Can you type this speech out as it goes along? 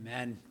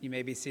Amen. You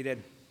may be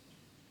seated.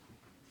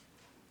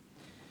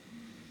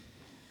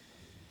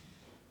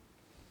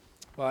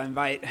 Well, I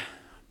invite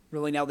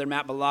Ruling Elder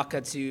Matt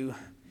Balaka to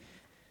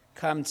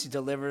come to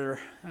deliver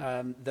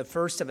the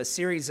first of a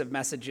series of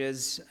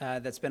messages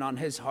that's been on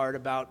his heart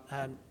about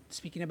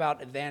speaking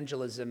about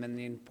evangelism and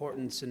the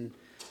importance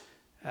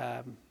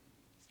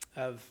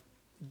of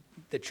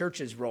the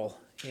church's role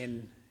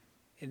in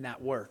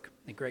that work,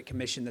 the Great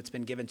Commission that's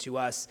been given to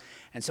us.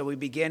 And so we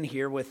begin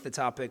here with the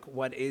topic,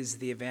 what is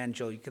the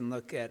Evangel? You can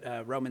look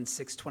at Romans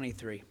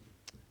 6:23.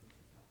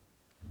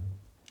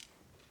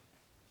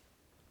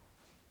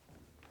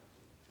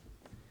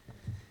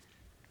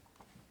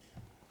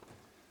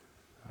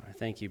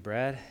 Thank you,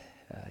 Brad.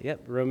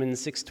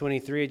 Romans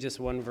 6:23, just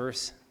one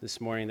verse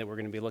this morning that we're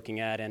going to be looking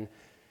at. And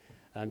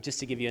just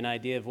to give you an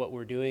idea of what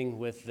we're doing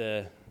with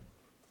the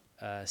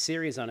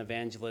series on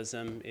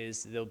evangelism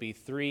is there'll be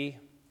three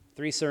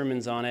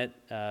sermons on it.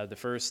 The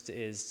first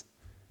is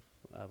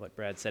what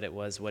Brad said it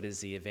was, what is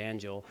the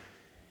Evangel?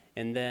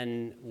 And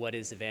then what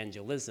is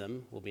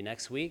evangelism will be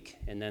next week.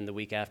 And then the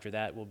week after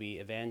that will be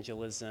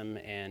evangelism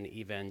and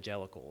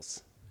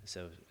evangelicals.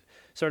 So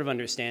sort of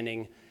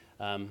understanding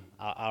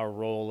our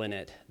role in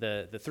it.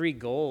 The three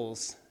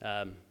goals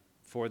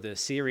for the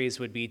series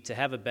would be to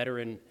have a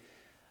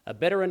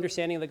better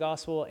understanding of the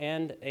gospel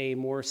and a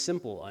more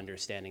simple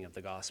understanding of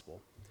the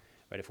gospel.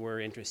 Right? If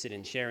we're interested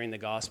in sharing the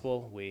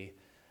gospel,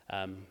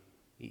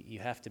 you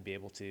have to be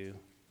able to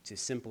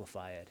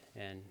simplify it.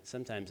 And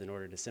sometimes in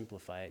order to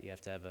simplify it, you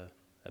have to have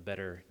a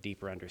better,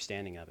 deeper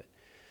understanding of it.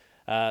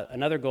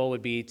 Another goal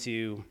would be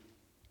to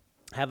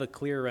have a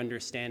clearer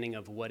understanding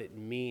of what it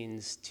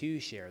means to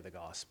share the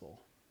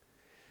gospel.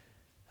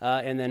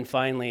 And then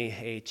finally,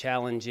 a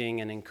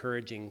challenging and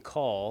encouraging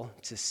call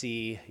to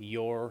see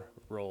your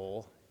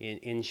role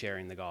in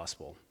sharing the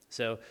gospel.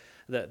 So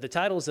the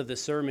titles of the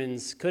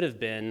sermons could have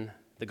been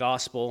the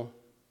gospel,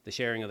 the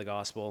sharing of the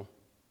gospel,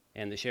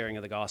 and the sharing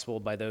of the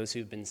gospel by those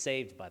who've been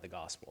saved by the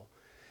gospel.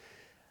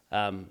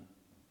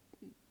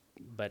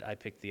 But I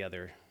picked the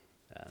other.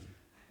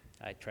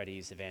 I try to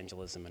use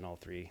evangelism in all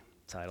three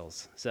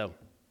titles. So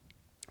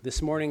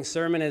this morning's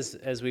sermon,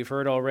 as we've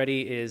heard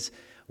already, is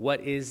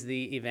what is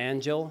the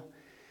Evangel?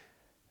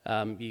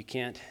 You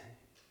can't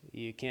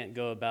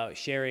go about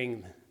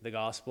sharing the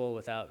gospel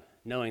without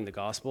knowing the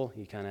gospel.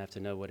 You kind of have to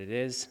know what it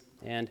is.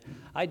 And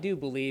I do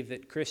believe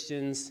that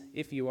Christians,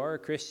 if you are a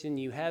Christian,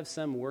 you have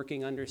some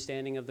working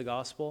understanding of the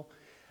gospel.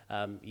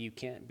 You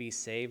can't be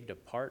saved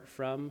apart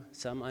from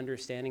some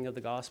understanding of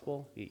the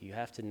gospel. You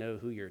have to know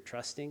who you're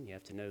trusting. You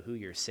have to know who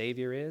your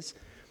Savior is.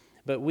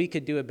 But we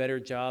could do a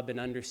better job in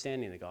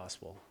understanding the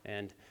gospel.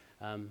 And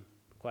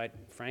quite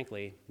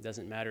frankly, it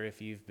doesn't matter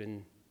if you've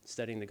been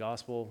studying the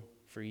gospel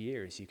for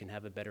years. You can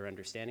have a better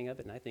understanding of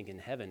it. And I think in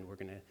heaven we're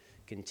going to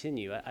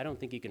continue. I don't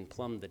think you can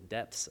plumb the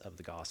depths of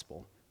the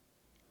gospel.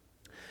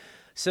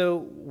 So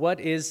what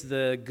is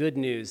the good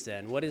news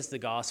then? What is the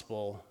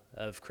gospel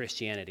of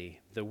Christianity?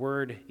 The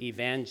word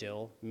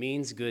evangel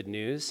means good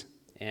news,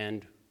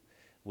 and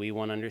we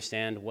want to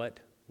understand what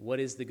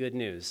is the good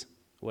news?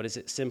 What is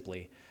it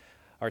simply?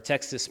 Our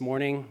text this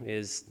morning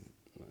is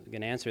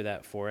going to answer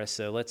that for us,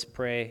 so let's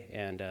pray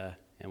and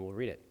we'll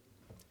read it.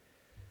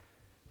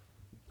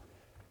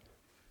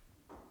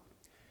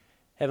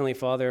 Heavenly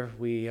Father,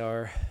 we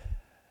are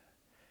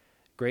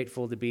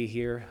grateful to be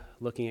here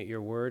looking at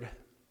your word,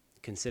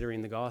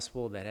 considering the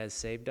gospel that has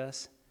saved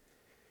us.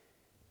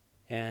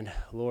 And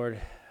Lord,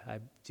 I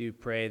do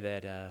pray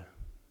that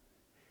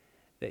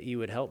you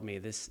would help me.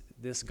 This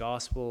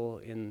gospel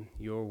in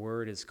your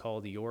word is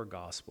called your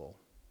gospel.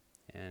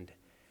 And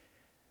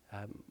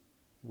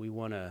we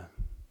want to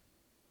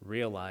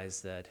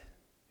realize that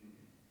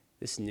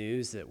this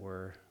news that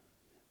we're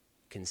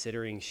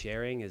considering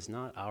sharing is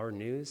not our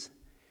news.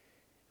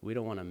 We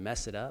don't want to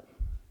mess it up.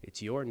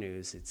 It's your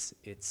news.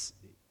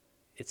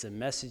 It's a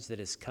message that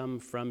has come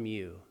from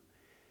you.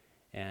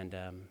 And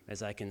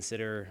as I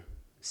consider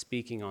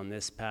speaking on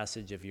this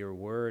passage of your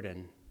word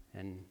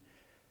and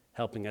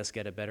helping us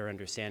get a better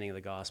understanding of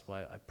the gospel,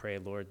 I pray,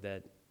 Lord,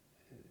 that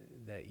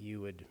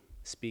you would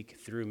speak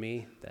through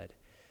me,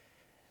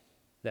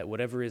 that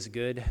whatever is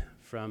good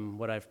from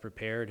what I've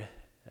prepared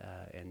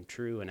and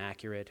true and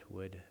accurate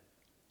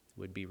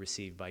would be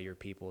received by your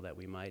people, that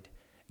we might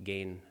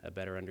gain a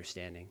better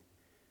understanding.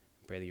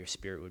 I pray that your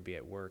Spirit would be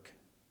at work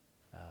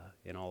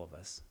in all of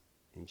us.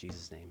 In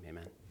Jesus' name,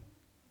 amen.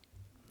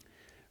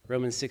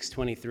 Romans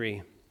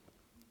 6:23.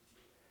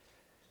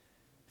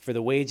 For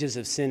the wages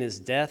of sin is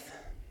death,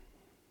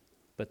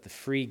 but the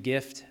free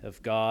gift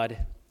of God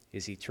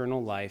is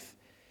eternal life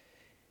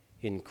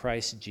in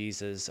Christ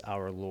Jesus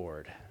our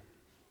Lord.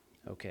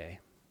 Okay.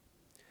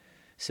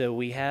 So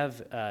we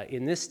have,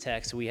 in this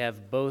text, we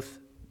have both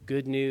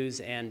good news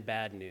and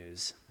bad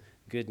news.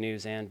 Good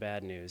news and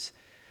bad news.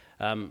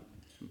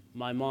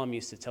 My mom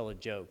used to tell a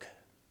joke.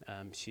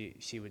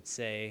 She would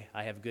say,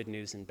 I have good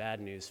news and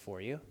bad news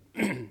for you.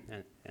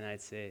 and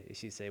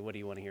she'd say, what do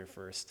you want to hear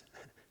first?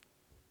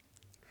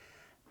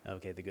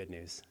 Okay, the good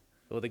news.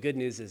 Well, the good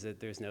news is that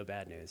there's no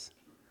bad news.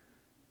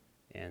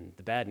 And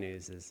the bad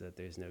news is that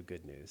there's no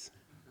good news.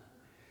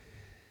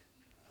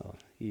 Well,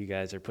 you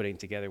guys are putting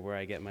together where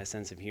I get my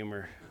sense of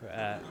humor.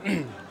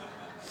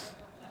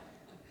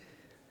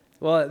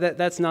 Well,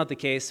 that's not the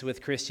case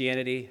with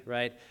Christianity,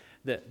 right?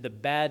 The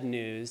bad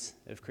news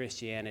of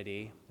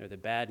Christianity, or the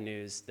bad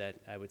news that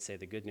I would say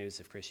the good news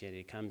of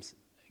Christianity comes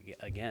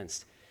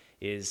against,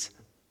 is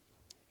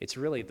it's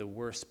really the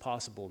worst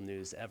possible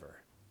news ever.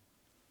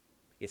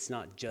 It's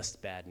not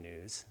just bad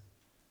news.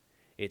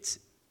 It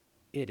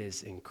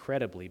is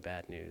incredibly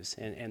bad news.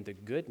 And the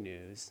good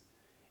news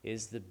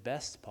is the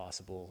best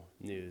possible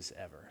news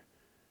ever,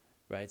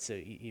 right? So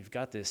you've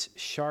got this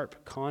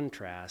sharp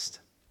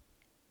contrast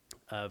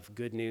of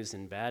good news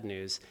and bad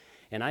news.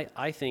 And I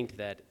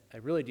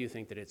really do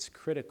think that it's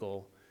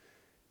critical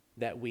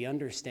that we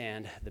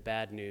understand the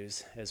bad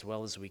news as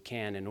well as we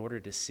can in order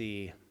to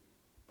see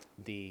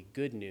the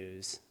good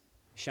news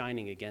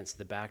shining against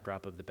the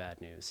backdrop of the bad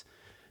news.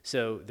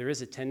 So there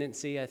is a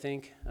tendency, I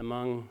think,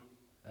 among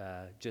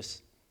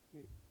just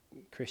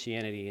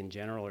Christianity in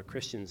general, or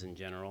Christians in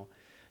general,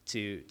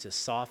 to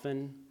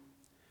soften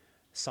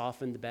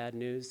the bad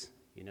news.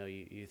 You know,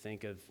 you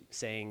think of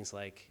sayings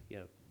like, you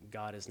know,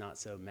 God is not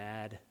so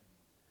mad,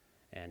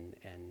 and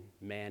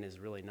man is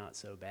really not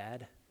so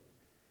bad.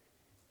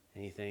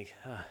 And you think,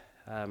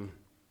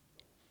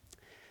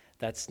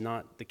 that's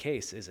not the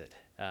case, is it?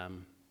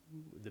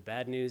 The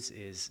bad news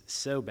is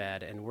so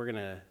bad, and we're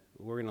gonna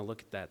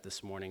look at that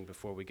this morning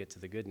before we get to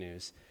the good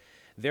news.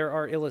 There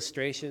are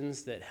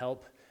illustrations that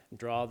help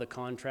draw the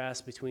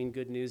contrast between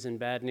good news and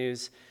bad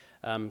news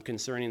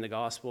concerning the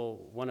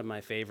gospel. One of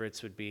my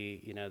favorites would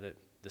be, you know, that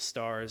the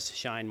stars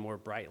shine more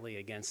brightly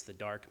against the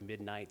dark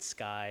midnight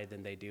sky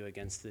than they do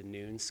against the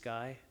noon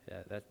sky.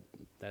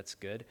 That's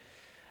good.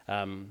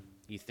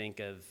 You think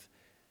of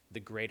the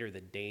greater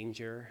the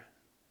danger,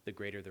 the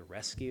greater the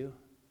rescue.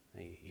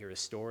 You hear a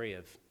story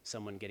of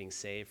someone getting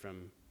saved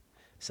from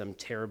some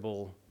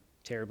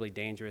terribly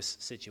dangerous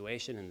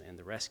situation, and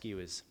the rescue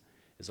is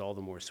all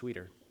the more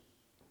sweeter.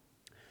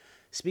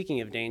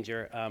 Speaking of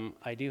danger,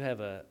 I do have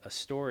a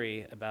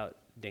story about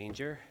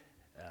danger.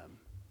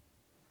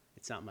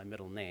 It's not my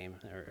middle name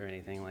or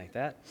anything like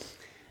that.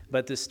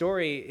 But the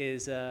story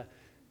is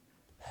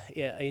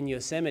in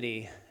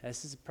Yosemite.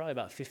 This is probably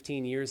about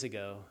 15 years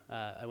ago.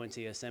 I went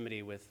to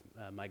Yosemite with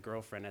my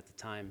girlfriend at the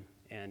time.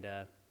 And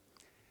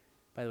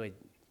by the way,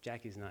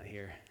 Jackie's not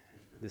here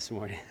this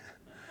morning.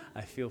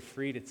 I feel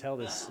free to tell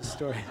this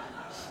story.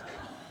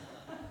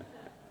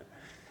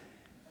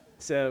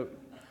 So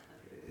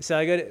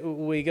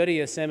we go to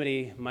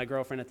Yosemite, my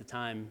girlfriend at the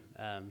time,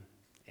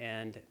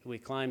 and we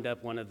climbed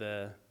up one of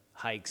the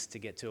hikes to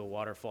get to a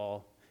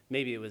waterfall.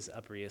 Maybe it was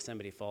Upper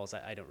Yosemite Falls,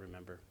 I don't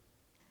remember.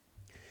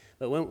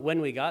 But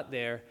when we got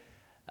there,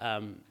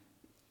 I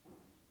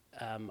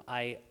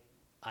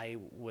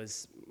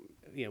was,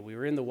 you know, we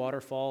were in the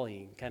waterfall, and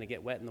you can kind of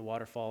get wet in the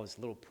waterfall. There's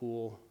a little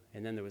pool,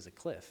 and then there was a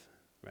cliff,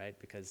 right?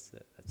 Because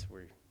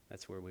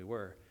that's where we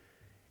were.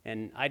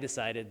 And I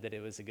decided that it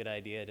was a good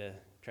idea to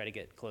try to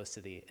get close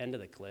to the end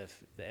of the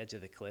cliff, the edge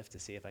of the cliff, to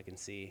see if I can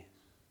see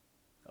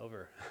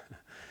over.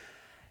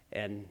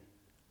 And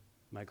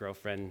my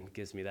girlfriend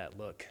gives me that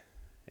look,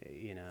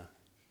 you know.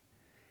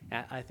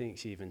 I think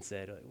she even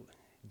said,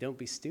 "Don't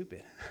be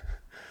stupid.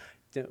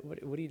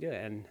 What are you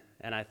doing?"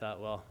 And I thought,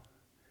 well,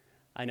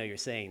 I know you're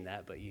saying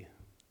that, but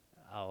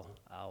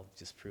I'll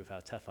just prove how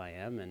tough I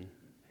am.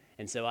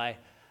 And so I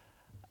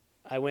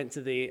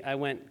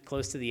went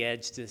close to the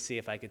edge to see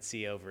if I could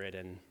see over it.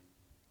 And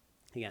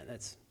yeah,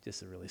 that's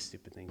just a really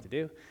stupid thing to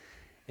do.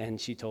 And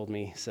she told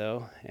me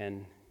so,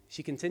 and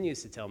she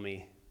continues to tell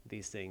me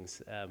these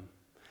things.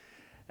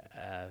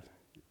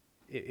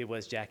 It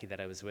was Jackie that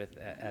I was with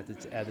at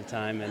the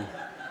time, and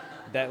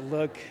that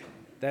look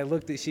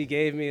that she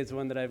gave me is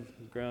one that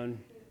I've grown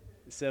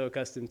so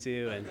accustomed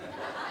to, and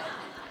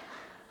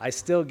I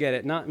still get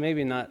it.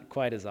 Maybe not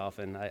quite as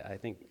often. I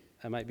think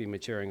I might be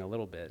maturing a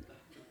little bit.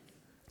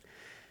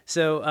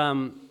 So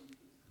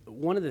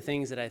one of the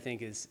things that I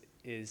think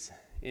is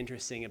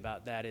interesting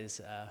about that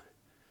is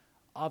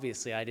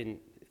obviously I didn't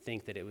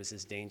think that it was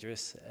as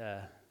dangerous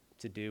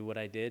to do what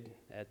I did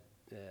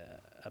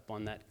up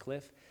on that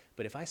cliff.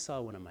 But if I saw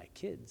one of my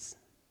kids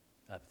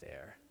up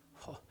there,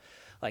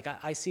 like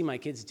I see my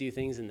kids do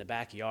things in the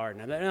backyard,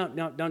 and I'm like,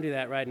 no, don't do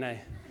that, right? And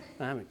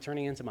I'm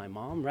turning into my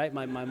mom, right?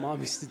 My mom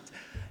used to,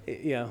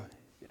 you know,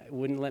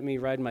 wouldn't let me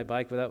ride my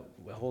bike without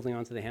holding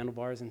onto the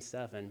handlebars and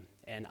stuff.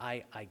 And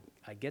I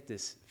get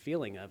this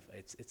feeling of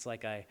it's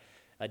like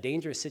a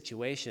dangerous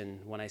situation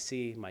when I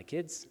see my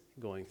kids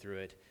going through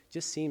it.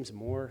 Just seems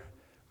more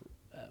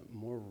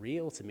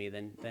real to me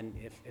than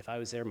if I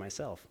was there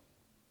myself.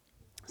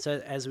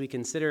 So as we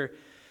consider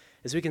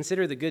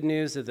the good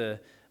news of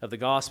the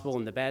gospel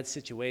and the bad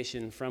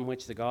situation from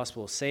which the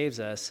gospel saves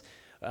us,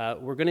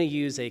 we're going to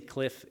use a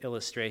cliff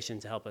illustration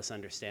to help us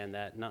understand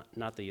that.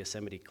 Not the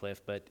Yosemite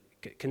cliff, but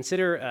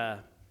consider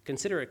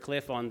a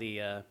cliff on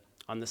the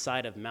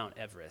side of Mount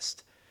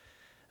Everest.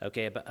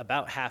 Okay,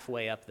 about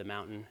halfway up the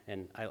mountain,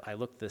 and I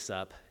looked this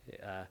up.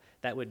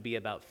 That would be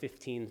about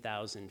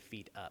 15,000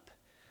 feet up,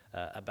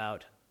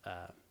 about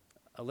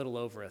a little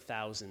over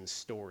 1,000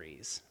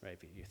 stories, right?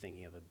 If you're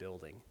thinking of a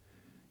building.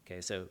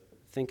 Okay, so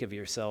think of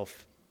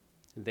yourself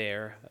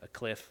there, a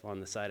cliff on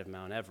the side of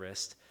Mount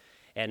Everest,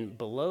 and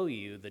below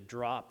you, the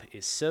drop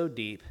is so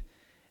deep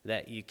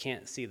that you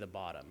can't see the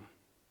bottom.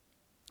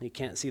 You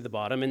can't see the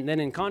bottom. And then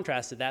in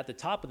contrast to that, the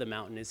top of the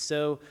mountain is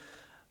so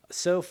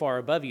far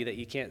above you that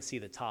you can't see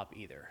the top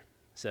either.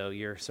 So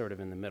you're sort of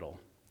in the middle.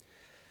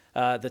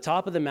 The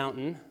top of the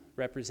mountain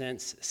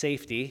represents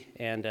safety,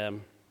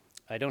 and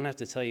I don't have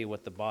to tell you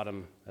what the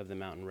bottom of the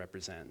mountain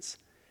represents.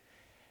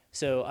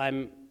 So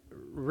I'm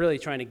really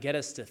trying to get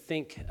us to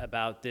think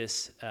about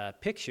this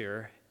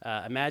picture,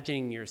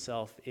 imagining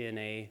yourself in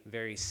a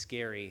very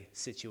scary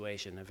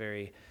situation,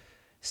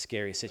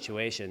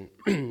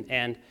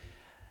 and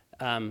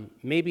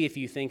maybe if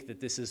you think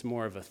that this is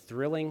more of a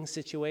thrilling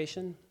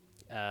situation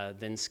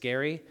than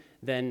scary,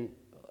 then,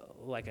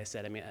 like I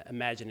said, I mean,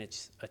 imagine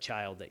it's a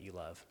child that you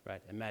love,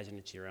 right? Imagine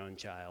it's your own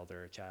child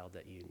or a child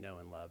that you know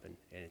and love, and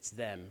it's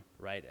them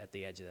right at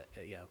the edge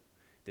of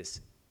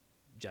this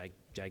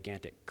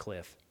gigantic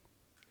cliff.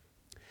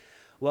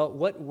 Well,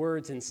 what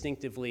words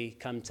instinctively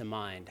come to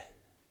mind?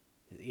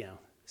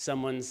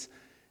 Someone's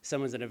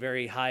in a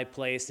very high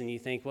place, and you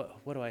think,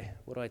 what do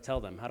I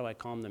tell them? How do I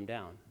calm them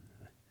down?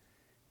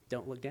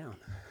 Don't look down,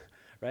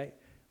 right?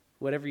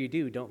 Whatever you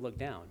do, don't look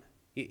down.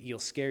 You'll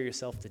scare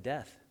yourself to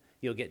death.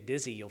 You'll get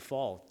dizzy. You'll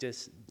fall.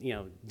 Just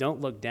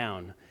don't look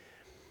down.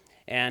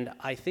 And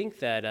I think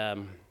that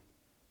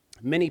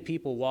many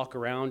people walk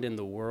around in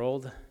the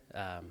world,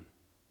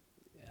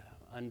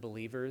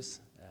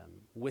 unbelievers.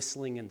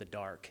 Whistling in the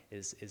dark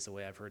is the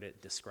way I've heard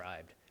it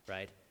described,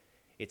 right?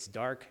 It's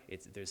dark,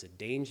 there's a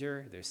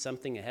danger, there's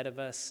something ahead of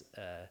us,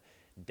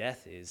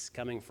 death is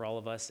coming for all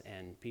of us,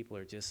 and people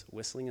are just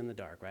whistling in the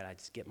dark, right? I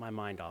just get my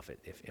mind off it.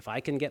 If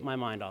I can get my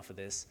mind off of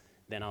this,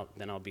 then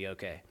I'll be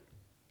okay.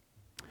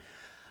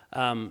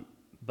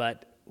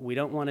 But we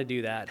don't want to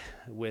do that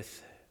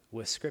with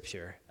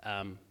Scripture.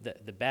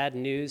 The bad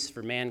news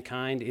for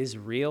mankind is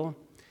real,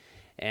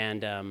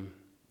 and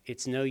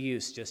it's no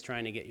use just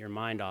trying to get your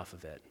mind off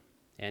of it.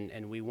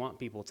 And we want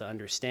people to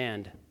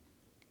understand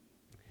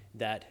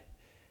that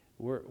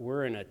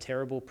we're in a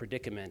terrible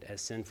predicament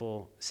as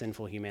sinful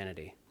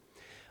humanity.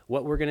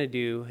 What we're going to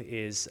do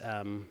is,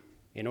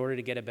 in order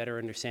to get a better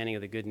understanding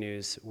of the good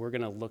news, we're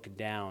going to look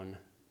down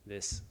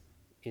this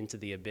into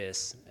the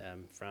abyss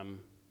from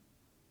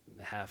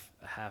half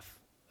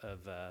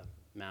of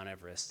Mount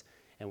Everest,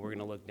 and we're going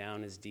to look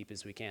down as deep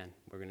as we can.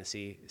 We're going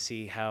to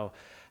see how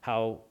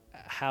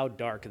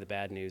dark the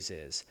bad news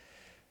is.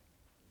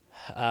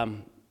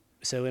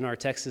 So in our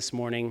text this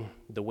morning,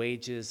 the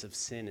wages of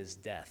sin is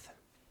death.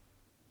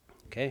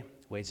 Okay?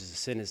 Wages of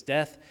sin is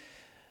death.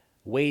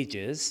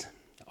 Wages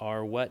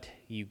are what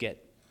you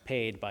get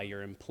paid by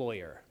your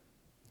employer.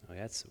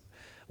 Okay,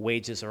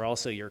 wages are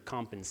also your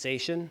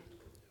compensation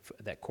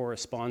that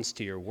corresponds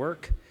to your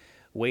work.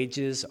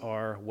 Wages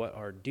are what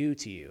are due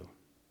to you.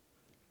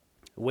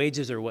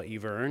 Wages are what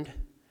you've earned.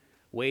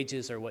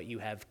 Wages are what you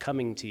have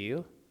coming to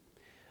you.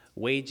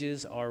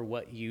 Wages are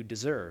what you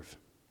deserve.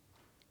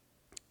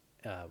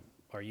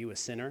 Are you a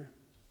sinner?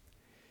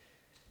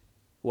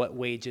 What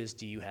wages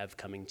do you have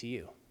coming to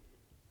you?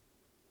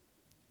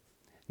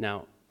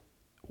 Now,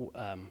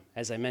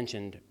 as I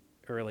mentioned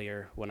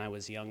earlier, when I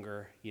was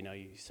younger, you're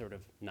sort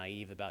of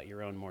naive about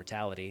your own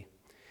mortality.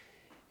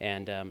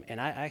 And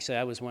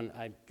I was one.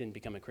 I didn't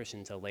become a Christian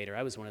until later.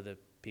 I was one of the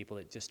people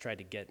that just tried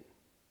to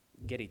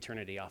get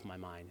eternity off my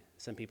mind.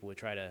 Some people would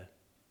try to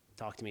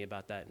talk to me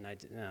about that,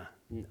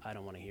 and I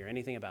don't want to hear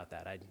anything about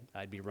that.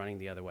 I'd be running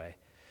the other way.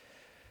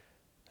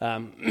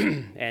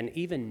 And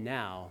even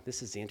now,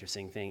 this is the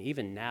interesting thing,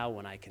 even now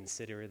when I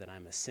consider that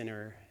I'm a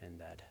sinner and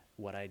that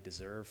what I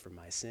deserve for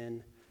my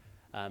sin,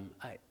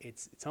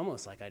 it's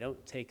almost like I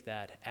don't take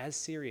that as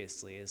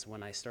seriously as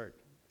when I start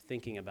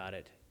thinking about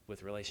it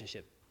with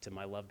relationship to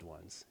my loved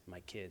ones,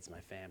 my kids,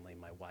 my family,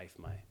 my wife,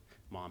 my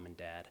mom and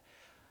dad.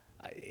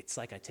 It's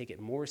like I take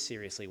it more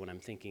seriously when I'm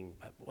thinking,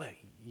 well,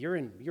 you're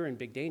in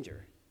big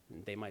danger.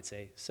 And they might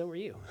say, so are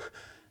you.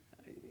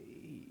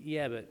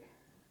 Yeah, but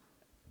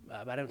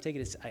I don't take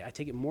it I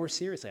take it more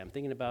seriously. I'm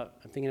thinking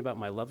about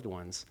my loved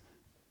ones.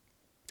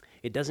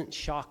 It doesn't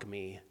shock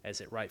me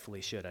as it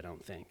rightfully should, I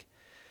don't think.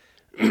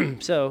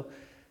 So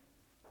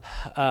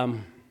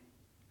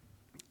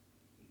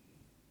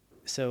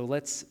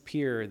let's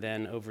peer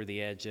then over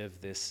the edge of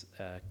this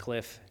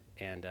cliff,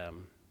 and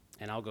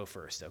I'll go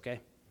first, okay?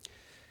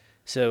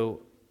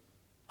 So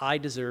I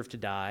deserve to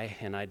die,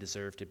 and I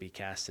deserve to be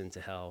cast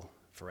into hell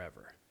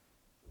forever.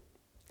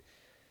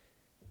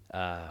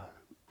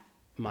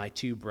 My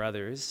two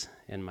brothers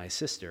and my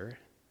sister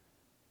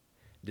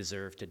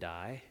deserve to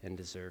die and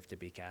deserve to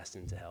be cast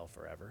into hell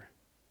forever.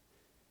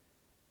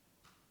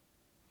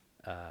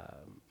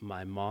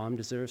 My mom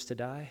deserves to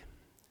die,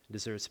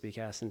 deserves to be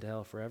cast into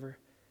hell forever.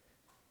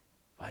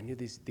 I knew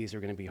these are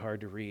going to be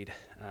hard to read.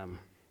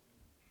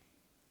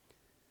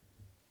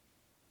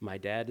 My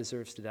dad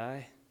deserves to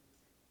die.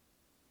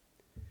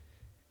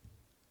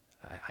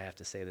 I have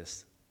to say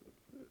this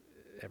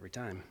every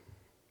time.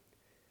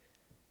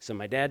 So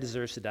my dad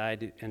deserves to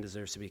die and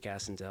deserves to be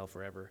cast into hell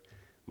forever.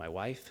 My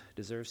wife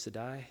deserves to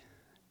die,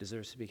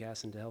 deserves to be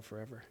cast into hell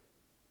forever.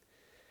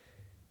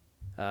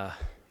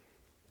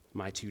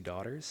 My 2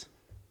 daughters.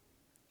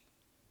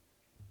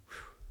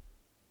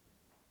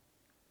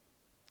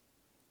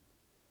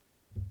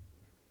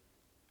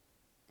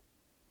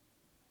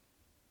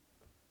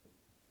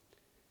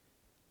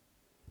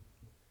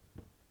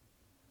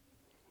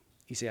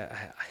 You see,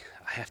 I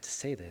have to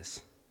say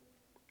this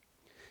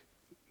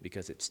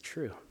because it's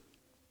true.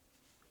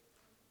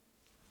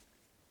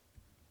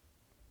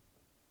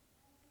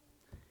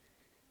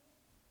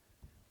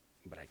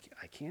 But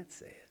I can't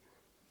say it.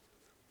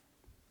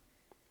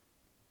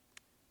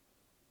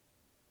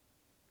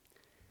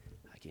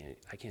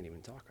 I can't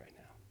even talk right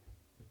now.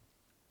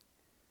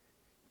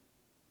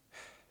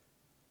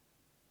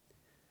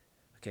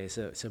 Okay,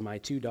 so my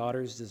 2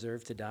 daughters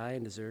deserve to die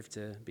and deserve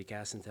to be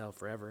cast into hell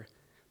forever.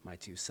 My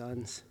 2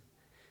 sons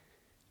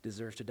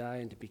deserve to die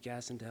and to be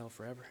cast into hell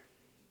forever.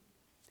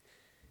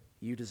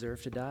 You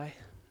deserve to die,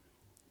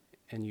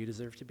 and you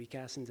deserve to be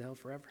cast into hell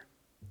forever.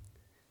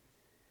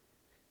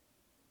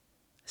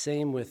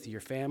 Same with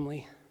your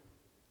family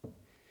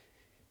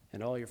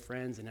and all your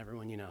friends and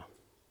everyone you know.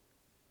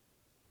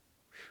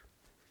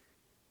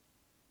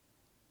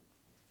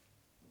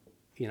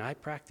 You know, I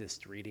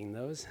practiced reading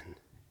those, and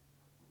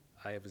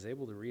I was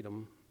able to read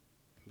them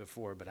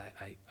before, but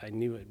I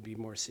knew it'd be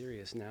more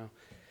serious now.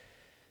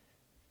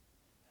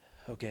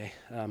 Okay,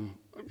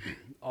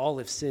 all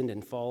have sinned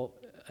and fall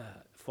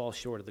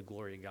short of the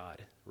glory of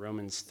God.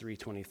 Romans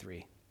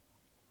 3:23.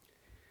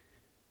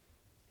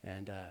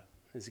 And I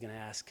was going to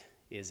ask,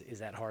 is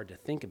that hard to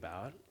think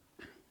about?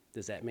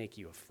 Does that make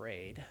you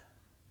afraid?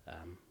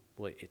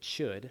 Well, it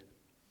should.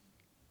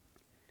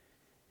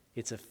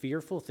 It's a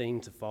fearful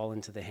thing to fall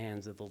into the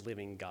hands of the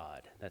living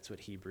God. That's what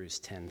Hebrews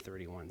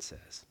 10:31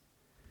 says.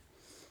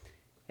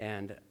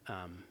 And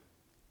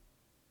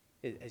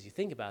as you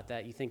think about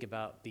that, you think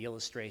about the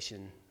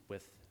illustration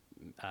with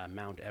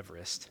Mount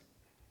Everest.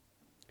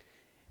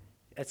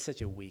 That's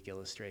such a weak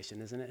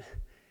illustration, isn't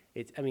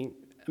it?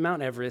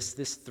 Mount Everest,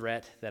 this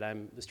threat that I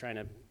was trying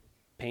to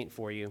paint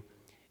for you,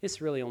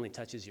 this really only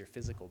touches your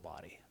physical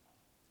body,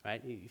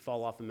 right? You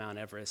fall off of Mount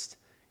Everest,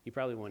 you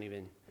probably wouldn't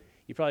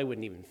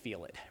even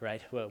feel it,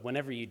 right? Well,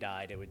 whenever you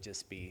died, it would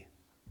just be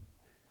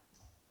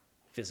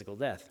physical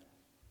death.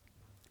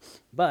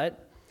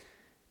 But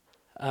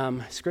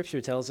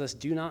Scripture tells us,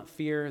 do not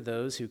fear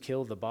those who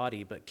kill the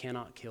body but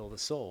cannot kill the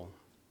soul.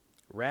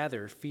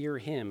 Rather, fear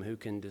him who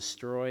can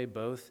destroy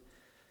both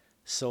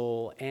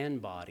soul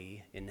and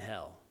body in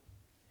hell.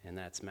 And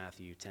that's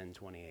Matthew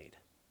 10:28.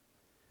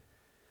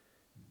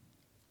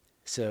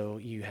 So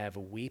you have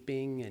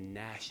weeping and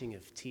gnashing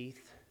of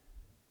teeth,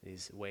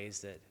 these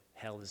ways that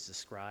hell is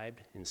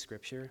described in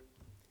Scripture,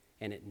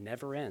 and it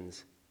never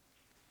ends.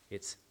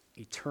 It's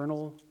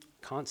eternal,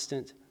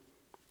 constant,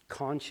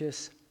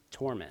 conscious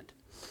torment.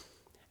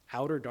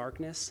 Outer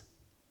darkness,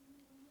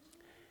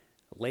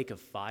 lake of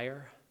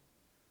fire,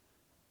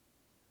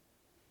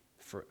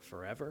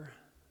 forever.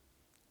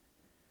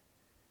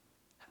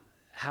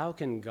 How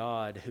can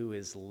God, who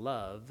is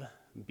love,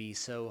 be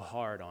so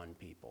hard on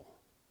people?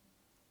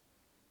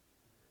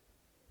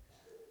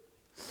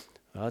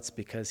 Well, it's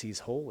because he's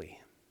holy.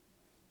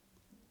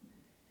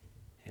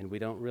 And we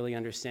don't really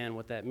understand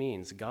what that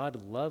means. God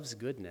loves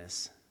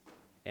goodness,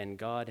 and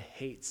God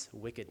hates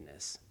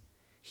wickedness.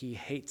 He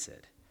hates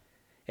it.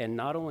 And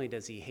not only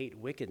does he hate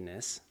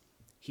wickedness,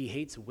 he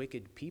hates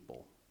wicked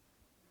people.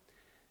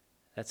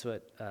 That's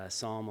what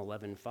Psalm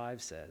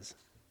 11:5 says.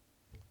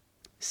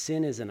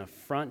 Sin is an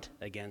affront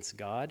against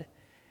God.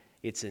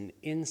 It's an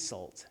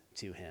insult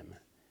to him.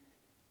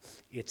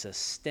 It's a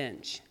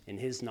stench in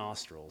his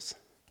nostrils.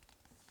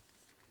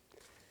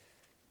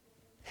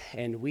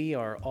 And we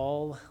are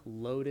all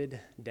loaded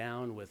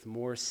down with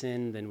more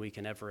sin than we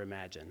can ever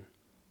imagine.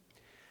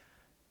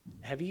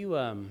 Have you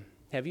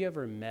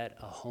ever met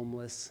a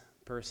homeless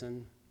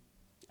person?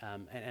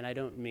 And I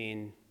don't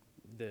mean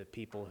the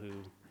people who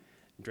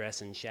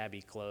dress in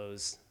shabby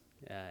clothes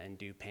and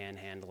do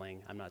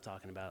panhandling. I'm not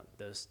talking about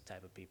those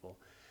type of people.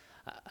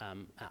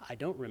 I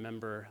don't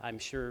remember. I'm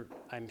sure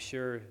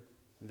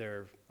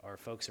there are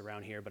folks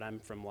around here, but I'm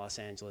from Los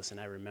Angeles, and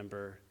I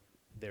remember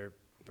there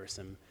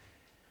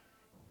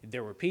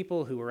were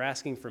people who were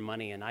asking for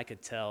money, and I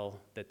could tell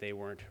that they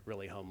weren't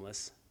really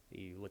homeless.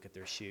 You look at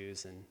their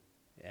shoes, and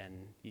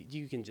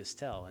you can just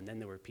tell. And then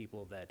there were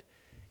people that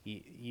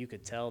you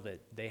could tell that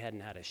they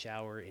hadn't had a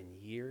shower in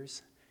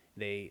years.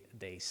 They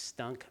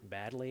stunk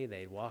badly.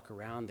 They'd walk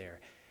around,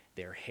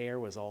 their hair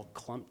was all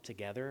clumped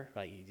together.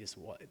 Like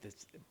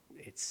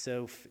it's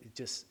so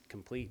just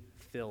complete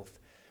filth.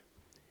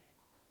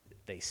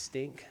 They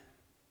stink.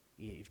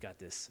 You've got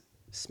this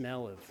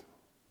smell of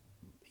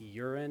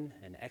urine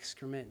and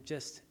excrement.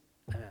 Just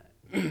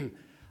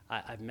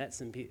I've met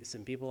some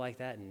people like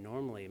that, and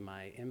normally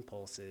my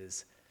impulse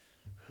is,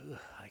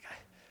 like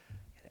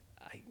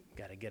I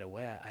gotta get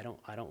away. I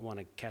don't want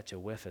to catch a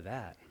whiff of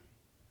that.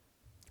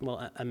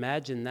 Well,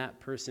 imagine that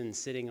person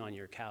sitting on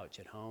your couch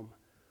at home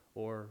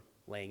or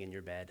laying in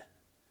your bed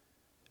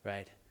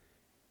right?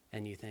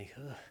 And you think,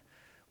 ugh,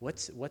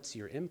 what's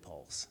your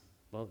impulse?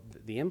 Well,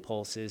 the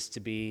impulse is to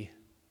be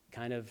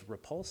kind of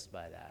repulsed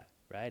by that,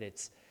 right?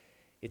 It's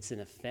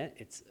an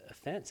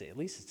offense. At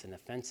least it's an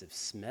offensive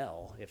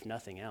smell, if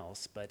nothing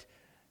else. But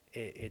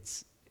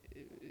it's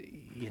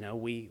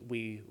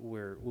we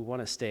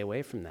want to stay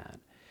away from that.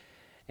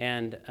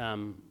 And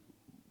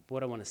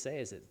what I want to say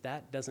is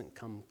that doesn't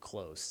come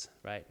close,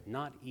 right?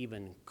 Not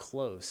even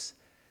close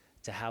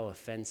to how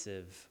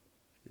offensive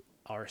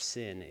our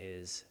sin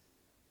is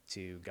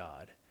to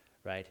God,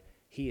 right?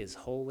 He is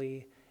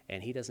holy,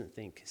 and he doesn't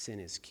think sin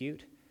is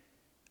cute.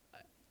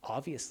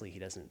 Obviously, he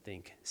doesn't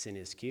think sin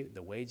is cute.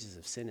 The wages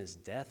of sin is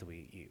death.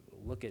 You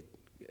look at,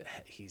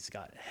 he's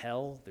got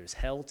hell. There's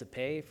hell to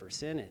pay for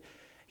sin.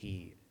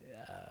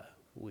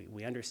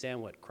 We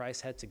understand what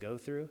Christ had to go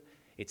through.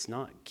 It's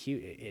not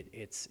cute.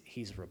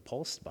 He's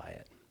repulsed by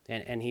it,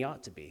 and he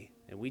ought to be.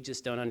 And we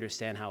just don't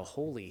understand how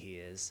holy he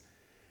is.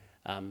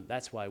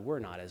 That's why we're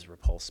not as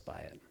repulsed by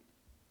it.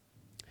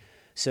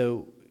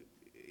 So,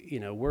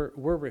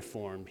 we're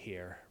reformed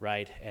here,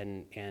 right?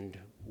 And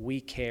we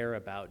care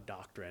about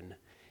doctrine,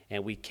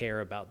 and we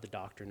care about the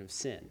doctrine of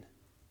sin,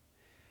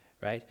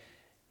 right?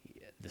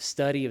 The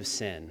study of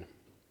sin,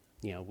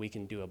 we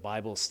can do a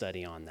Bible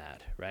study on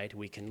that, right?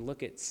 We can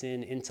look at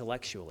sin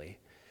intellectually.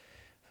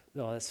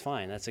 Well, that's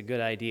fine. That's a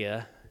good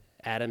idea.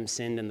 Adam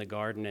sinned in the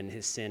garden, and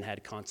his sin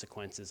had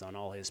consequences on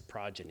all his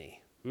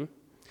progeny.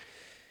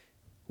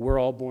 We're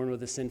all born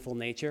with a sinful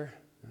nature,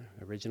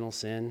 original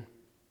sin,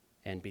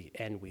 and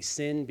we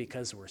sin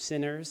because we're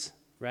sinners,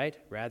 right?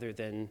 Rather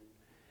than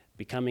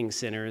becoming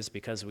sinners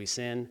because we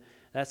sin.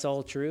 That's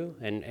all true,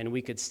 and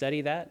we could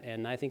study that,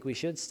 and I think we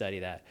should study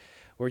that.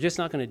 We're just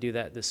not going to do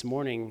that this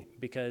morning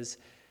because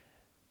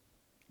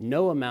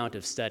no amount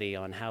of study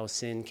on how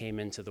sin came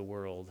into the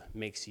world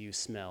makes you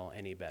smell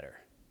any better.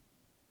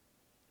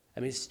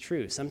 I mean, it's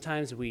true.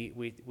 Sometimes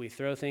we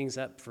throw things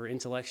up for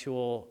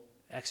intellectual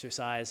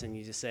exercise, and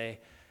you just say,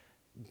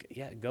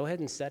 yeah, go ahead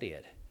and study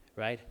it,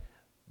 right?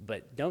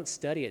 But don't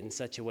study it in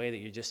such a way that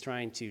you're just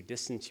trying to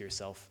distance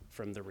yourself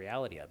from the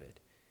reality of it.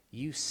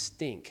 You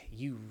stink.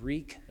 You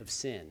reek of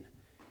sin.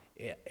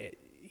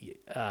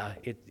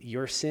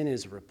 Your sin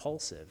is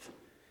repulsive,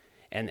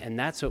 and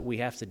that's what we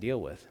have to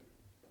deal with.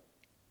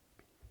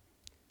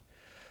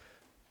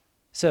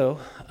 So,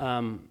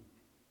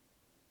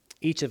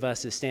 each of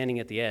us is standing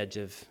at the edge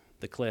of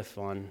the cliff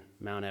on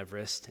Mount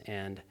Everest,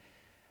 and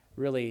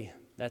really,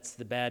 that's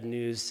the bad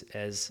news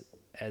as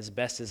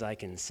best as I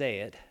can say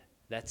it.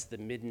 That's the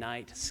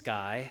midnight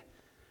sky,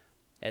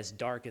 as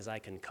dark as I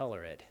can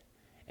color it.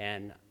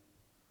 And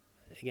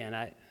again,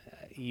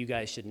 you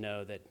guys should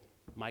know that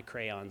my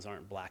crayons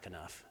aren't black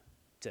enough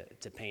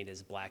to paint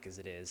as black as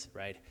it is,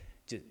 right?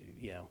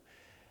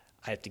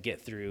 I have to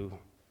get through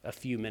a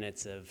few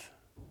minutes of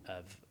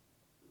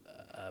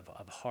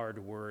hard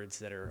words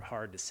that are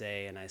hard to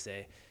say, and I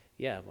say,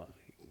 yeah, well,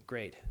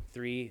 great.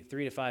 3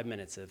 to 5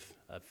 minutes of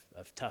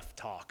tough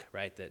talk,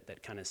 right?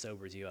 That kind of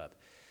sobers you up.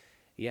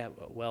 Yeah,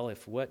 well,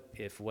 if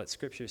what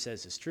Scripture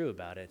says is true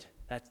about it,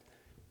 that's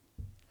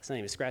not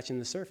even scratching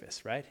the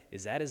surface, right?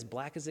 Is that as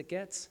black as it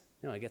gets?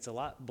 No, it gets a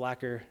lot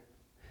blacker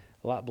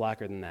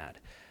than that.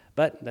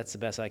 But that's the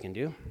best I can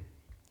do.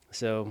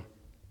 So,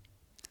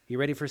 you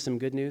ready for some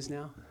good news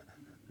now?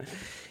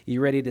 You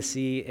ready to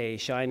see a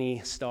shiny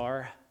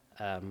star?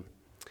 The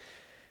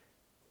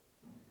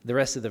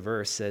rest of the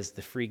verse says,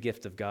 the free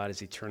gift of God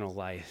is eternal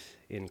life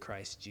in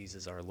Christ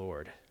Jesus our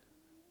Lord.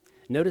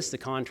 Notice the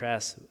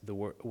contrast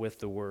with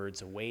the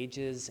words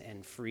wages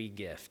and free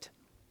gift.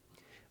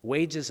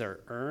 Wages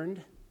are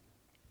earned,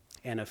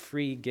 and a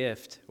free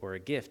gift or a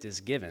gift is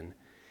given.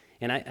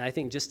 And I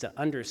think just to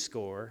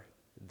underscore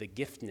the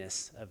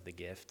giftness of the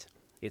gift,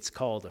 it's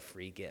called a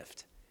free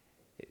gift.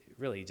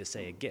 Really, you just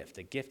say a gift.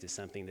 A gift is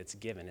something that's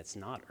given. It's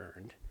not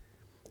earned.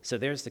 So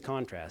there's the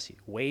contrast.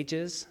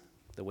 Wages,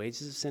 the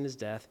wages of sin is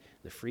death.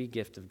 The free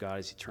gift of God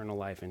is eternal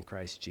life in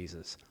Christ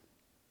Jesus.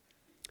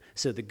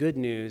 So the good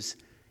news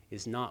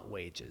is not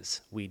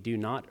wages. We do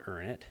not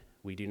earn it.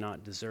 We do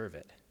not deserve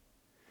it.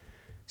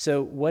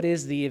 So what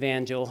is the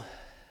evangel?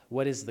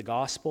 What is the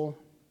gospel?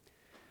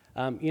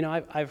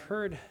 I've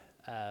heard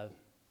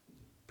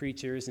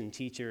preachers and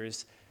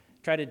teachers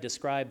try to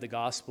describe the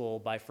gospel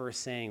by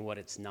first saying what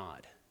it's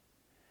not.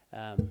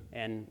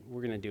 And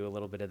we're going to do a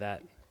little bit of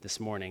that this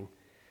morning.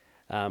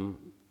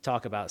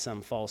 Talk about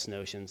some false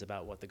notions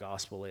about what the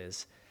gospel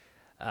is.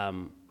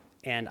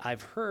 And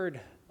I've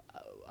heard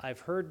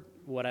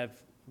what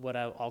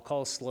I'll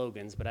call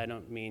slogans, but I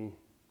don't mean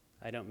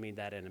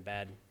that in a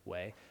bad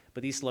way.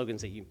 But these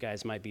slogans that you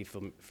guys might be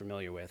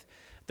familiar with.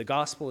 The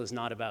gospel is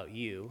not about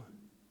you,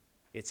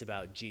 it's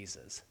about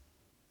Jesus.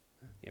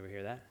 You ever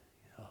hear that?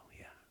 Oh,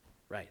 yeah,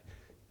 right.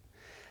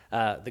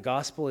 The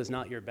gospel is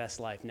not your best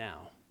life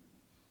now.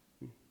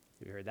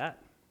 Have you heard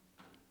that?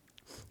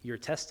 Your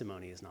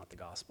testimony is not the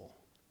gospel.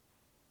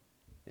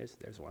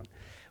 There's one.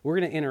 We're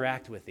going to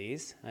interact with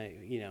these.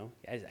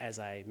 As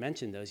I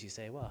mentioned those, you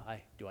say, well,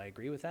 do I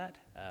agree with that?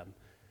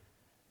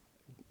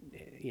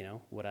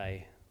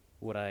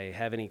 Would I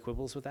have any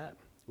quibbles with that?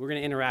 We're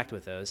going to interact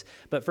with those.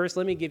 But first,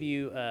 let me give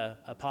you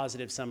a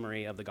positive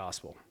summary of the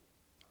gospel.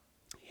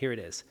 Here it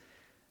is.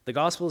 The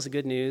gospel is the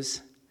good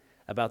news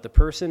about the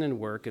person and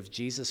work of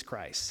Jesus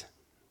Christ.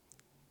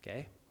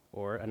 Okay?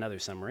 Or another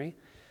summary.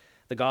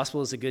 The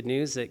gospel is the good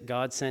news that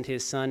God sent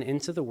his Son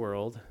into the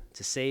world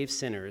to save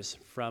sinners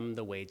from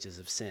the wages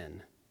of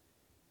sin.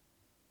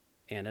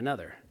 And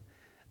another.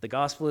 The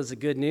gospel is the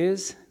good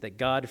news that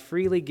God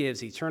freely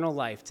gives eternal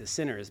life to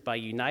sinners by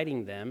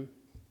uniting them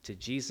to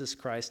Jesus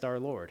Christ our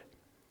Lord.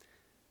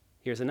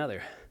 Here's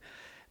another.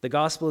 The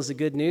gospel is the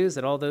good news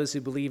that all those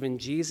who believe in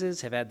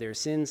Jesus have had their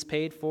sins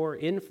paid for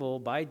in full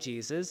by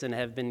Jesus and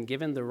have been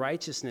given the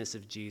righteousness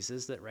of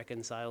Jesus that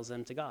reconciles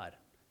them to God.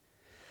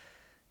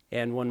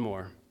 And one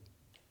more.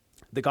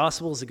 The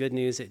gospel is the good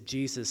news that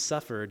Jesus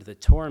suffered the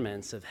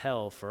torments of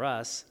hell for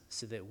us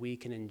so that we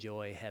can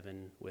enjoy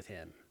heaven with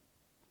him.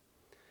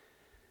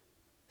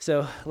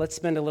 So let's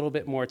spend a little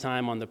bit more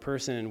time on the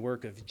person and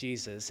work of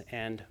Jesus.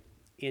 And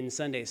in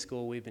Sunday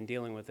school, we've been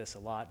dealing with this a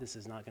lot. This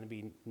is not going to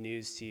be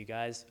news to you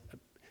guys.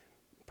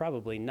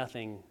 Probably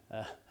nothing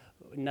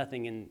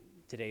in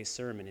today's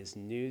sermon is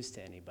news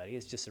to anybody.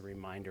 It's just a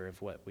reminder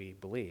of what we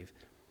believe.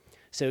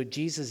 So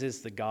Jesus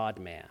is the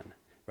God-man,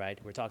 right?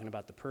 We're talking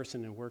about the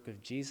person and work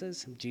of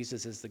Jesus.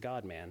 Jesus is the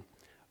God-man.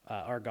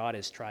 Our God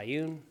is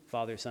triune,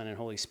 Father, Son, and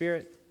Holy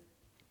Spirit.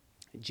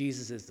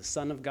 Jesus is the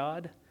Son of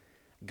God,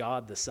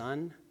 God the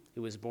Son,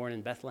 who was born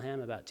in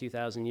Bethlehem about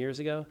 2,000 years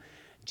ago.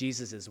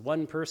 Jesus is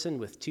one person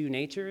with two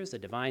natures, a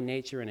divine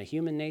nature and a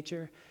human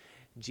nature.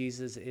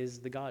 Jesus is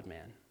the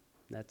God-man.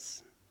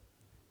 That's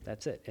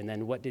it. And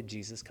then what did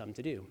Jesus come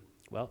to do?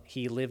 Well,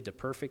 he lived a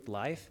perfect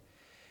life.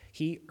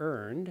 He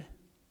earned,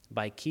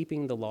 by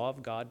keeping the law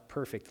of God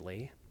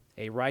perfectly,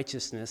 a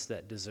righteousness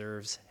that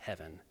deserves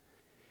heaven.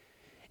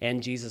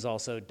 And Jesus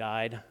also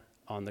died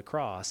on the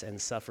cross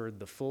and suffered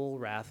the full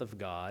wrath of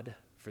God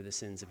for the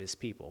sins of his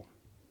people.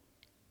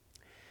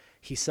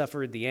 He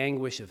suffered the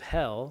anguish of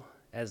hell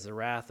as the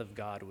wrath of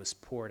God was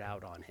poured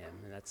out on him.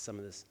 And that's some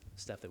of this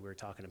stuff that we were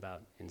talking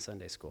about in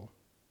Sunday school.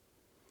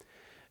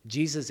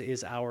 Jesus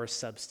is our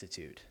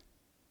substitute.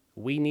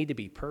 We need to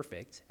be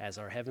perfect as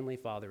our Heavenly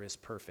Father is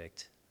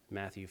perfect,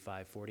 Matthew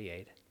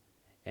 5:48,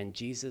 and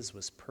Jesus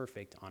was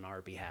perfect on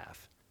our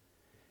behalf.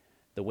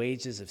 The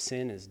wages of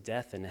sin is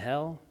death and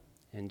hell,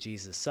 and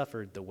Jesus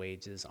suffered the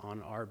wages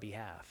on our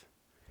behalf.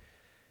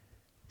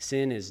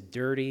 Sin is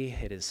dirty,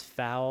 it is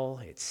foul,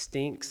 it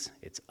stinks,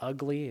 it's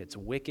ugly, it's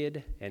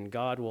wicked, and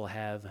God will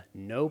have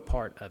no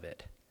part of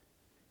it.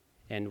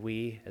 And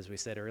we, as we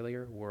said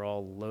earlier, we're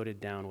all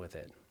loaded down with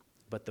it.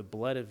 But the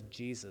blood of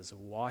Jesus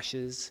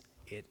washes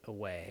it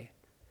away.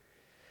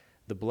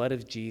 The blood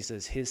of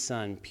Jesus, his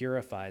Son,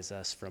 purifies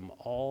us from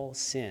all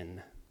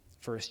sin,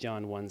 1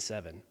 John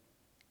 1:7.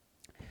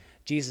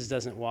 Jesus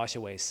doesn't wash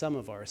away some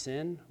of our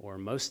sin or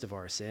most of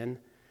our sin,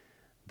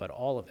 but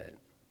all of it.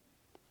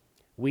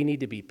 We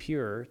need to be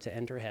pure to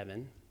enter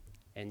heaven,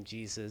 and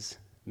Jesus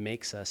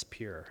makes us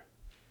pure.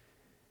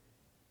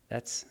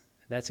 That's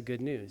good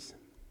news.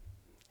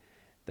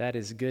 That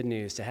is good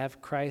news, to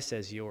have Christ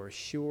as your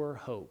sure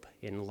hope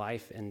in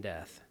life and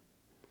death.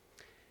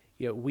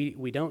 You know,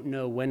 we don't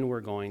know when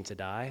we're going to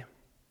die.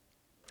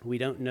 We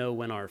don't know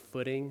when our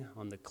footing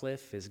on the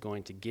cliff is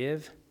going to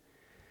give.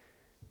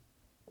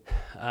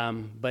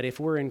 But if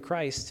we're in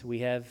Christ, we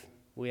have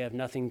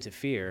nothing to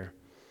fear.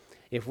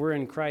 If we're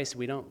in Christ,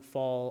 we don't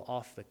fall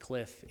off the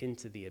cliff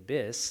into the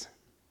abyss.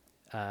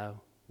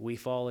 We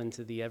fall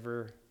into the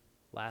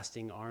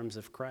everlasting arms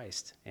of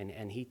Christ,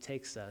 and he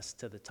takes us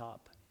to the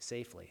top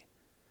safely.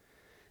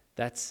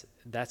 That's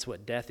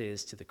what death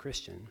is to the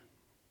Christian.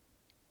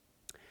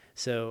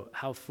 So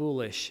how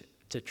foolish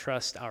to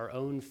trust our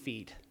own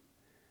feet,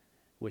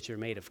 which are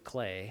made of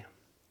clay,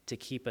 to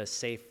keep us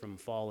safe from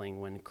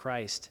falling when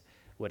Christ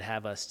would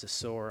have us to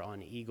soar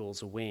on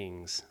eagle's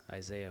wings,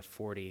 Isaiah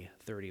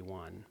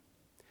 40:31.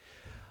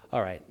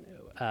 All right,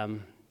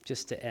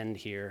 just to end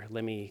here,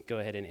 let me go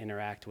ahead and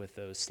interact with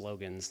those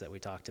slogans that we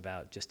talked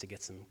about just to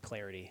get some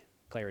clarity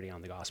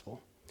on the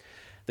gospel.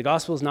 The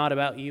gospel is not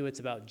about you, it's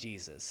about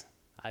Jesus.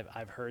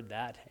 I've heard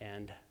that,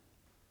 and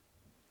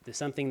there's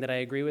something that I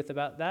agree with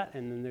about that,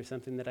 and then there's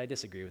something that I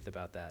disagree with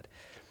about that.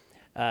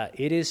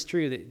 It is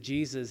true that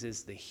Jesus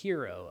is the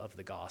hero of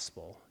the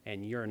gospel,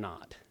 and you're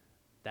not.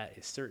 That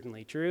is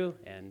certainly true,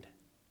 and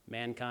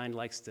mankind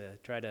likes to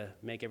try to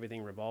make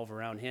everything revolve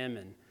around him,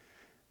 and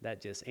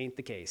that just ain't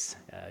the case.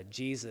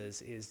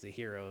 Jesus is the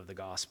hero of the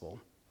gospel.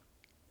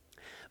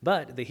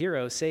 But the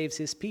hero saves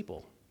his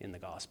people in the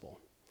gospel.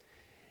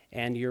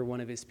 And you're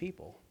one of his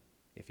people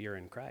if you're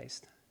in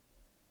Christ.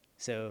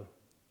 So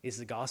is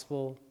the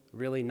gospel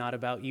really not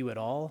about you at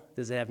all?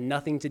 Does it have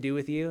nothing to do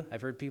with you?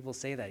 I've heard people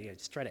say that.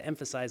 Just try to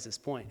emphasize this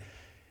point.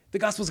 The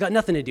gospel's got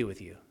nothing to do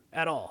with you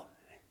at all.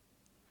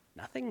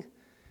 Nothing,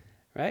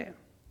 right?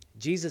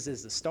 Jesus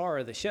is the star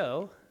of the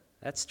show.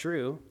 That's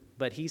true.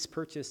 But he's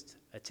purchased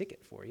a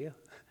ticket for you.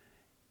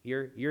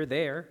 You're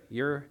there.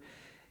 You're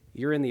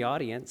in the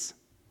audience.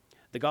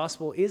 The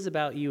gospel is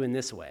about you in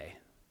this way.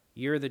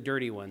 You're the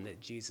dirty one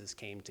that Jesus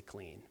came to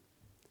clean.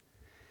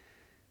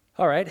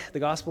 All right, the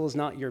gospel is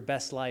not your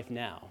best life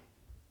now.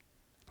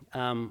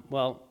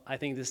 Well, I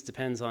think this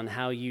depends on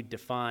how you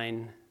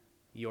define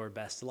your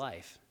best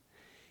life.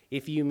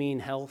 If you mean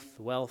health,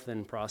 wealth,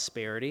 and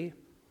prosperity,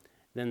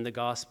 then the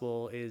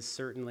gospel is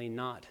certainly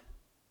not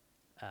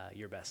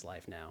your best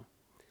life now.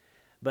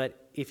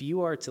 But if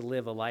you are to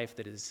live a life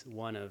that is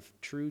one of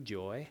true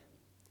joy,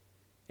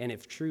 and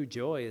if true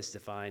joy is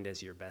defined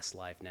as your best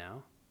life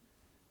now,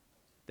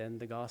 then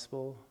the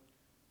gospel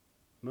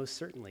most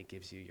certainly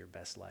gives you your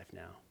best life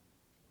now.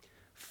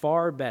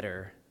 Far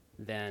better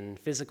than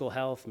physical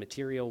health,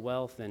 material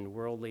wealth, and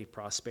worldly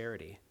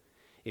prosperity.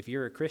 If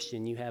you're a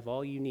Christian, you have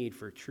all you need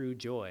for true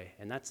joy,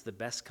 and that's the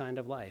best kind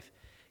of life.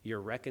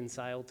 You're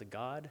reconciled to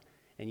God,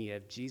 and you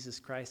have Jesus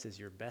Christ as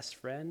your best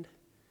friend.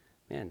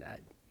 Man,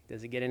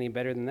 does it get any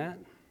better than that?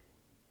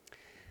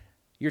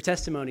 Your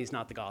testimony is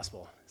not the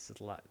gospel. This is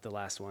the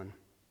last one.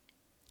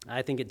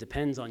 I think it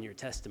depends on your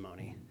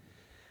testimony.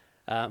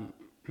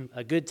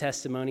 A good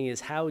testimony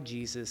is how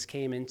Jesus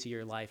came into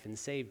your life and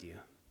saved you.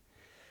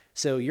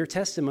 So your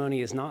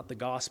testimony is not the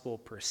gospel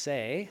per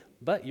se,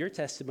 but your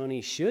testimony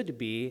should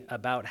be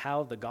about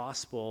how the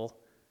gospel,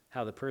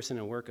 how the person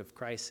and work of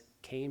Christ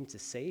came to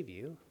save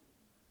you,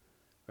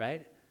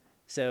 right?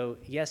 So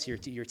yes,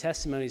 your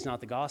testimony is not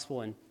the gospel,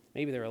 and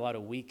maybe there are a lot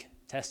of weak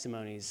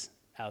testimonies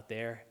out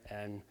there,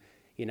 and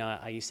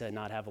I used to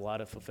not have a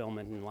lot of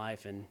fulfillment in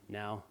life, and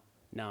now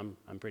I'm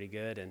pretty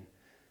good, and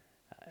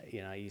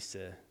I used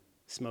to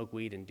smoke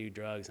weed and do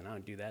drugs, and I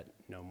don't do that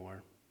no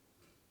more.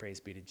 Praise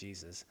be to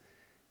Jesus.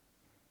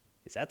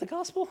 Is that the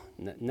gospel?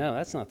 No,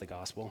 that's not the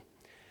gospel.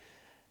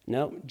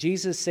 No,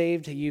 Jesus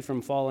saved you from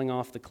falling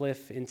off the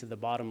cliff into the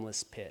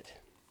bottomless pit.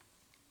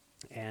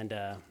 And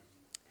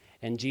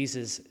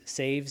Jesus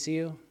saves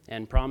you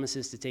and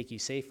promises to take you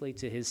safely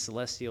to his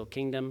celestial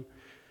kingdom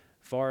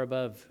far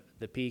above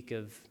the peak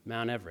of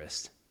Mount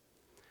Everest.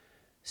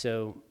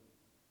 So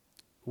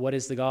what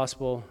is the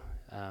gospel?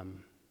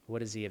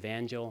 What is the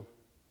evangel?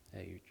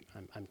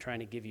 I'm trying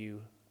to give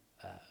you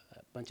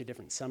a bunch of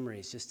different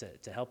summaries just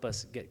to help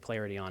us get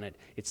clarity on it.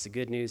 It's the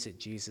good news that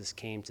Jesus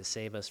came to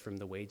save us from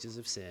the wages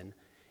of sin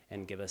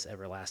and give us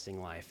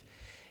everlasting life.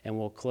 And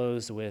we'll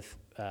close with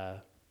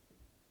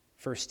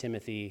 1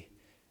 Timothy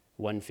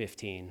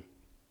 1:15.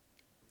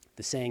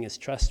 The saying is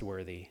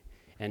trustworthy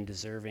and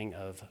deserving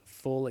of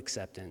full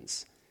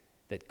acceptance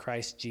that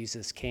Christ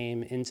Jesus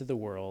came into the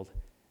world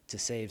to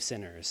save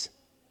sinners,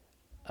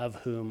 of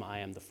whom I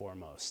am the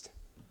foremost.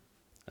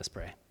 Let's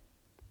pray.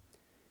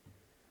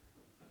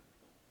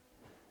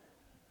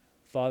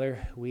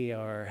 Father,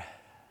 we're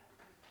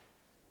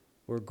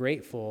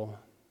grateful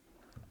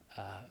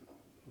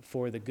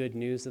for the good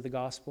news of the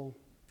gospel.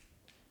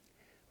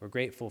 We're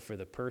grateful for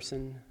the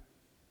person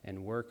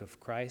and work of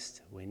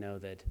Christ. We know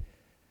that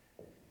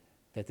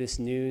this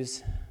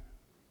news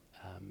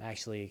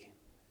actually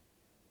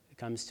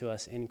comes to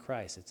us in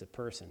Christ. It's a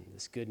person.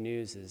 This good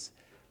news is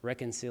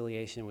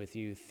reconciliation with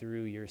you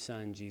through your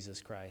Son,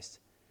 Jesus Christ.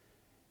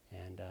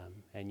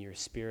 And your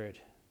Spirit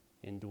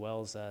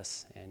indwells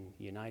us and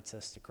unites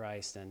us to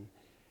Christ. And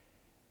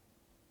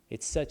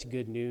it's such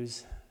good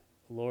news,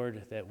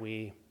 Lord, that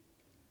we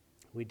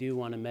do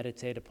want to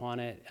meditate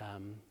upon it.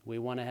 We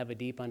want to have a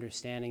deep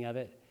understanding of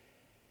it.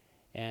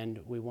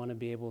 And we want to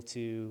be able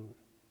to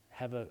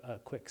have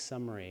a quick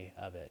summary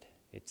of it.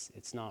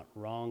 It's not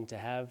wrong to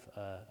have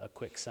a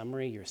quick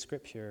summary. Your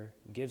scripture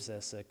gives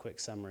us a quick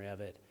summary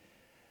of it.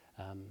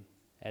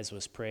 As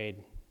was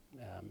prayed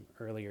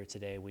earlier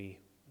today, we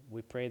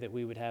pray that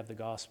we would have the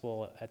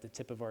gospel at the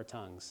tip of our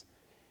tongues,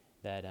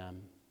 that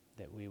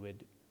we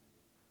would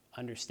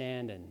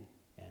understand and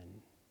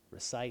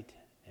recite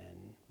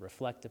and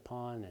reflect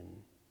upon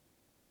and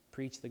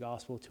preach the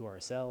gospel to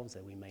ourselves,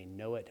 that we may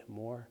know it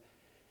more.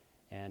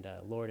 And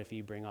Lord, if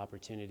you bring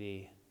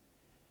opportunity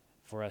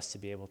for us to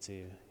be able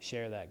to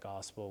share that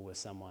gospel with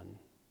someone,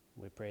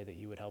 we pray that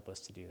you would help us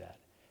to do that.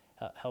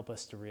 Help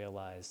us to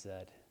realize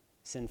that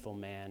sinful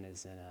man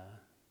is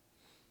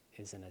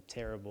in a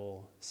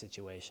terrible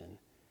situation.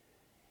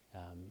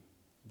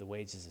 The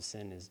wages of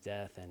sin is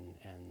death,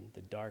 and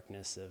the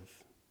darkness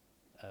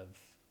of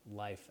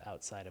life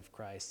outside of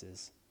Christ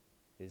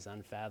is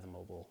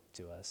unfathomable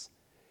to us.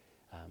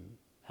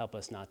 Help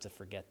us not to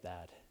forget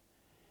that.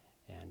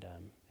 And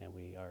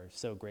we are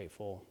so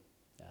grateful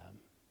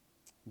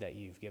that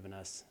you've given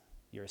us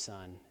your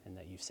Son and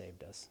that you've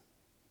saved us.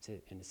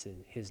 And it's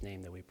in his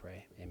name that we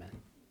pray. Amen.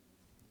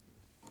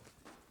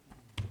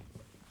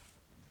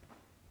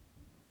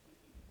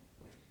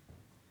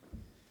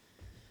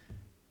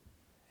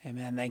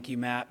 Amen. Thank you,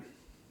 Matt.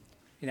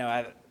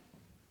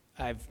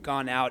 I've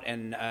gone out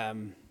and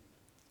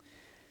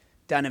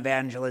done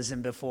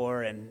evangelism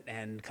before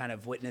and kind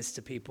of witnessed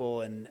to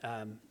people, and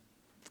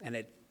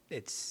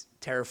it's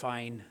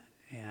terrifying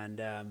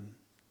and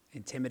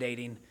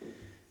intimidating.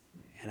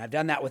 And I've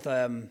done that with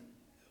a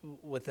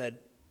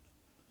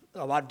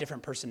lot of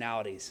different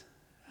personalities.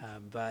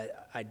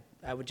 But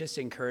I would just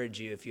encourage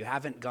you, if you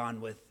haven't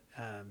gone with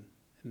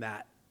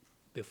Matt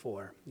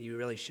before, you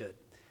really should.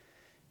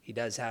 He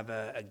does have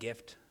a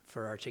gift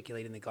for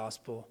articulating the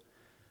gospel.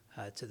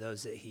 to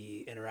those that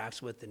he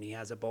interacts with, and he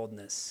has a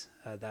boldness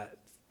that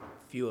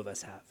few of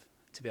us have,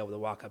 to be able to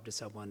walk up to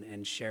someone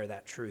and share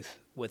that truth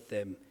with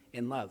them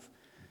in love.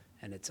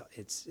 And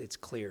it's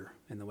clear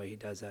in the way he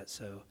does that.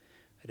 So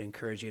I'd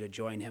encourage you to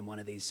join him one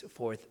of these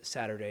fourth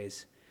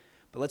Saturdays.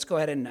 But let's go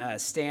ahead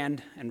and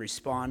stand and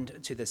respond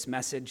to this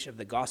message of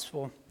the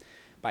gospel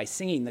by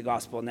singing the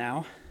gospel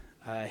now.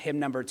 Hymn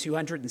number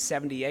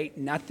 278,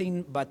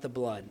 Nothing But the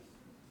Blood.